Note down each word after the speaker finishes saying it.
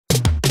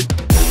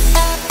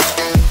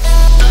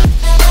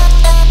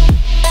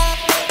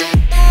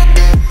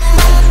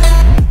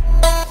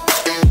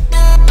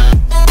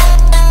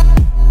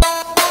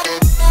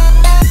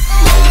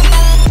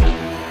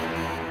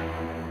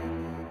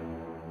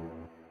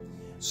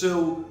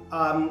So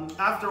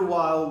after a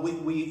while,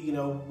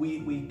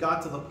 we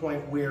got to the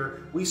point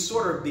where we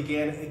sort of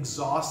began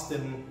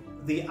exhausting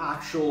the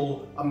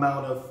actual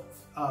amount of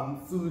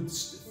food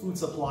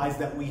supplies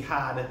that we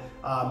had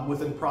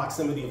within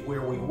proximity of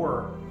where we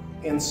were.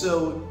 And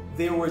so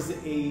there was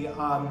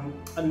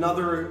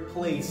another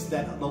place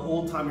that the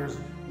old timers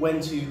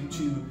went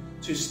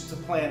to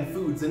plan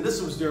foods, and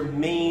this was their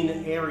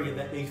main area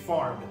that they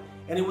farmed,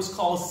 and it was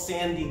called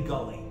Sandy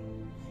Gully.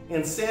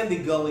 And Sandy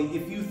Gully,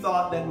 if you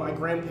thought that my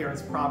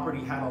grandparents'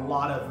 property had a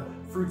lot of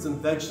fruits and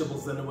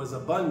vegetables and it was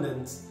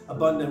abundant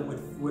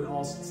with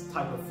all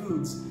type of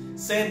foods,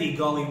 Sandy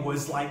Gully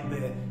was like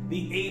the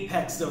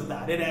apex of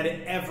that. It had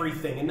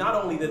everything, and not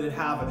only did it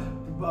have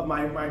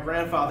my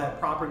grandfather had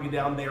property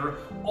down there,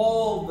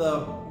 all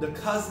the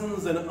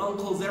cousins and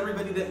uncles,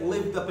 everybody that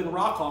lived up in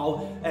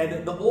Rockhall,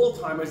 and the old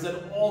timers had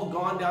all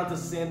gone down to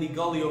Sandy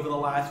Gully over the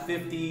last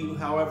 50,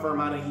 however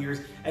amount of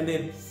years, and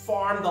they'd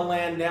farmed the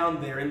land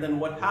down there. And then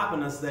what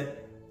happened is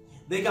that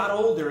they got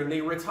older and they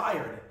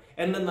retired.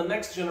 And then the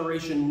next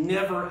generation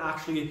never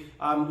actually,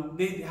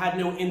 they had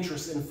no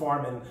interest in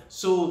farming.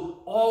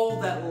 So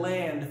all that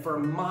land for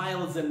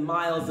miles and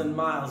miles and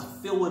miles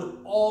filled with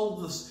all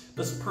this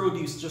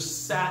produce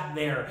just sat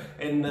there,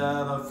 and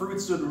the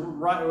fruits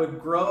would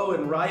grow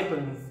and ripe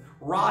and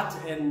rot,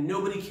 and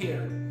nobody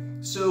cared.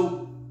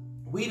 So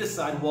we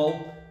decided,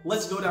 well,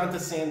 let's go down to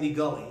Sandy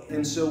Gully.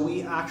 And so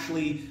we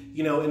actually,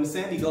 and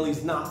Sandy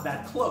Gully's not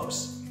that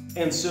close.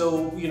 And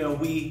so, it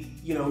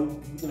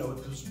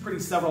was pretty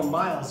several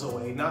miles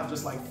away, not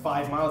just like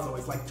 5 miles away,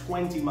 it's like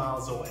 20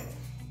 miles away.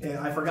 And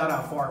I forgot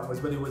how far it was,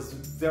 but it was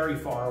very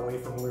far away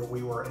from where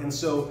we were. And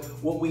so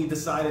what we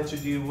decided to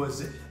do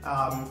was,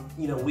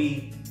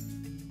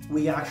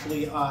 we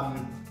actually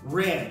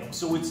ran.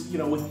 So it's,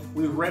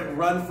 we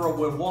run for a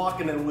would walk,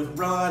 and then would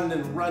run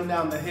and run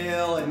down the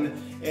hill, and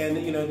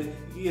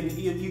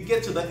you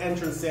get to the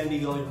entrance Sandy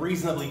Gully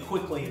reasonably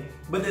quickly,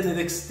 but then it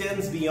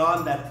extends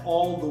beyond that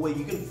all the way.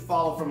 You can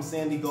follow from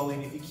Sandy Gully,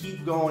 and if you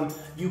keep going,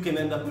 you can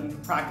end up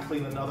practically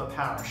in another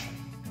parish.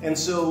 And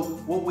so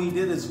what we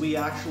did is we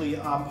actually,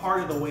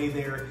 part of the way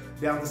there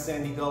down to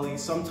Sandy Gully,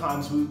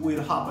 sometimes we'd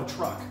hop a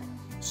truck.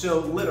 So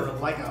literally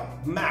like a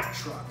Mack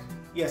truck.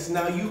 Yes,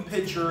 now you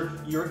picture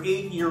your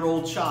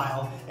 8-year-old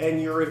child and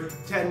your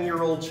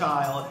 10-year-old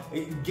child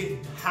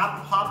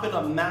hop in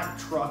a Mack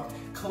truck,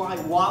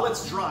 climb while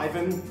it's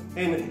driving,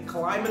 and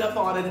climbing up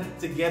on it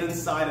to get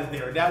inside of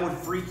there. That would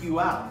freak you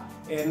out.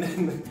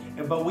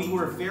 But we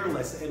were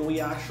fearless, and we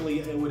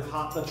actually would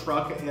hop the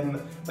truck,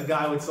 and the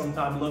guy would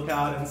sometimes look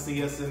out and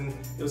see us, and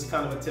it was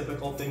kind of a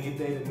typical thing.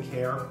 They didn't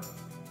care.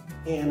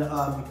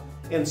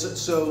 And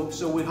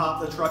so we'd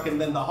hop the truck, and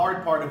then the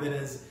hard part of it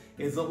is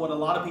that what a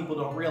lot of people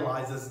don't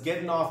realize is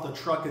getting off the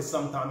truck is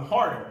sometimes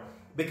harder,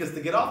 because to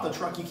get off the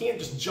truck, you can't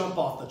just jump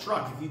off the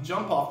truck. If you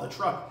jump off the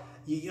truck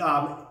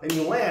and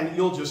you land,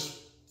 you'll just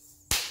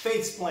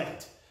face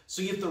plant.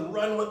 So you have to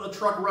run with the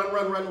truck, run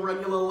your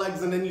little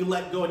legs, and then you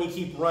let go and you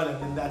keep running,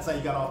 and that's how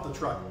you got off the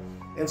truck.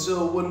 And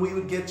so when we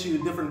would get to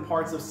different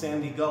parts of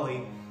Sandy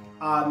Gully,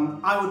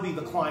 I would be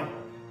the climber.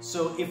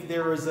 So if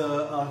there was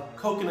a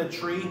coconut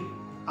tree,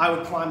 I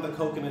would climb the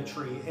coconut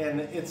tree,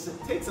 and it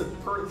takes a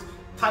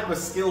type of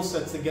skill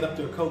sets to get up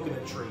to a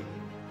coconut tree.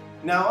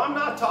 Now, I'm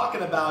not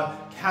talking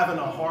about having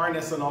a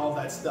harness and all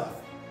that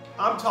stuff.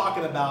 I'm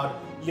talking about,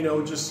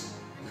 just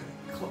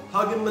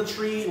hugging the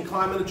tree and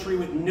climbing the tree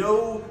with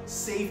no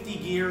safety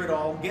gear at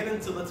all, getting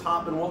to the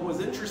top. And what was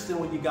interesting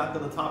when you got to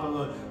the top of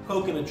a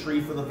coconut tree,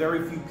 for the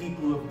very few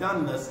people who have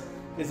done this,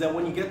 is that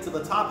when you get to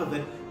the top of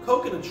it,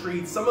 coconut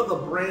tree, some of the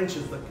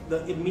branches,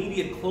 the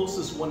immediate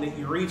closest one that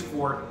you reach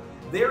for,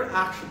 they're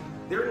not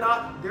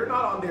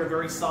on there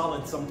very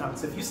solid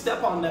sometimes. If you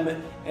step on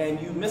them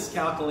and you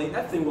miscalculate,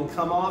 that thing will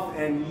come off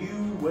and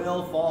you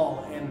will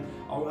fall. And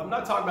I'm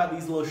not talking about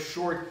these little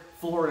short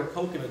Florida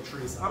coconut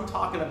trees. I'm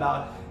talking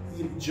about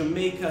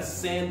Jamaica,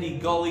 Sandy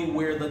Gully,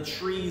 where the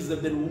trees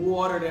have been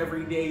watered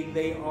every day.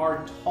 They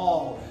are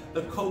tall.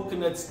 The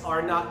coconuts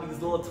are not these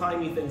little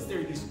tiny things.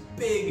 They're these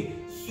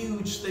big,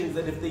 huge things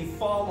that if they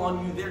fall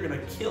on you, they're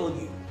gonna kill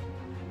you.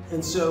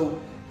 And so,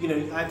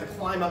 I have to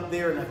climb up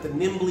there and I have to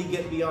nimbly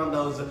get beyond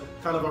those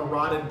kind of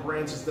rotted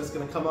branches that's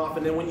going to come off.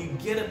 And then when you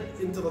get it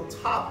into the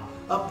top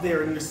up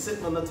there and you're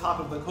sitting on the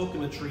top of the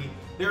coconut tree,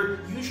 there are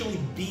usually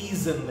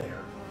bees in there,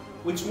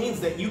 which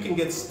means that you can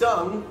get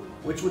stung,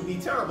 which would be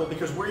terrible,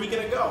 because where are you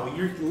going to go?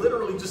 You're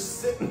literally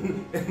just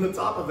sitting in the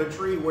top of a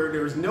tree where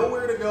there's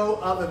nowhere to go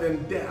other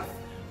than death.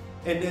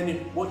 And then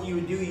what you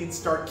would do, you'd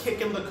start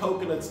kicking the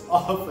coconuts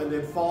off and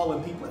they'd fall,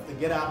 and people have to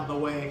get out of the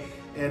way.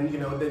 And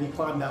then you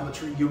climb down the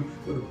tree.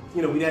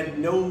 We have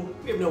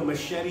no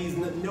machetes,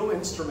 no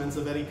instruments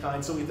of any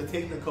kind. So we have to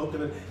take the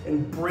coconut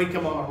and break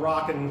them on a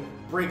rock and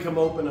break them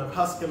open and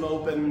husk them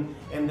open.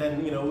 And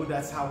then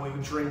that's how we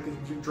would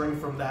drink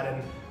from that.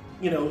 And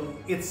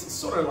it's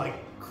sort of like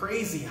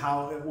crazy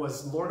how it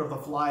was Lord of the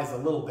Flies a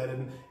little bit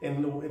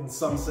in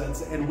some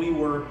sense. And we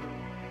were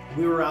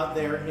we were out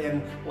there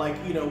and, like,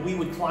 you know, we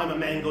would climb a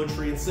mango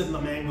tree and sit in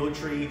the mango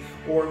tree,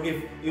 or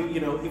if, you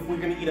know, if we're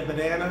gonna eat a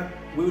banana,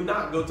 we would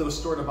not go to the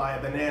store to buy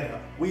a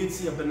banana. We'd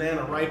see a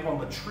banana ripe on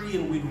the tree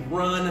and we'd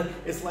run.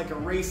 It's like a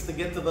race to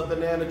get to the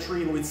banana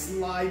tree, and we'd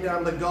slide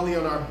down the gully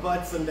on our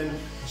butts and then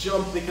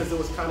jump because it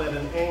was kind of at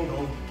an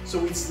angle. So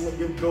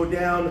we'd go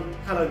down,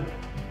 kind of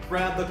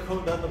grab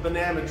the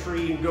banana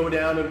tree and go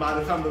down, and by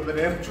the time the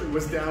banana tree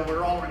was down, we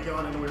were already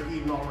on and we were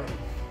eating already.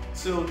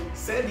 So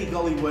Sandy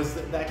Gully was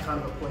that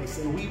kind of a place,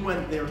 and we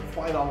went there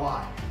quite a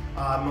lot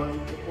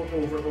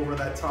over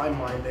that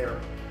timeline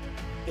there.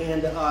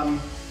 And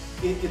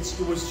it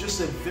was just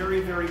a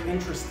very, very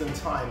interesting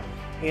time.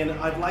 And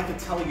I'd like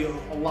to tell you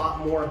a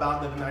lot more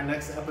about that in our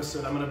next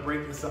episode. I'm going to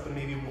break this up in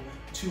maybe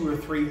 2 or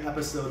 3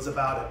 episodes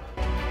about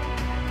it.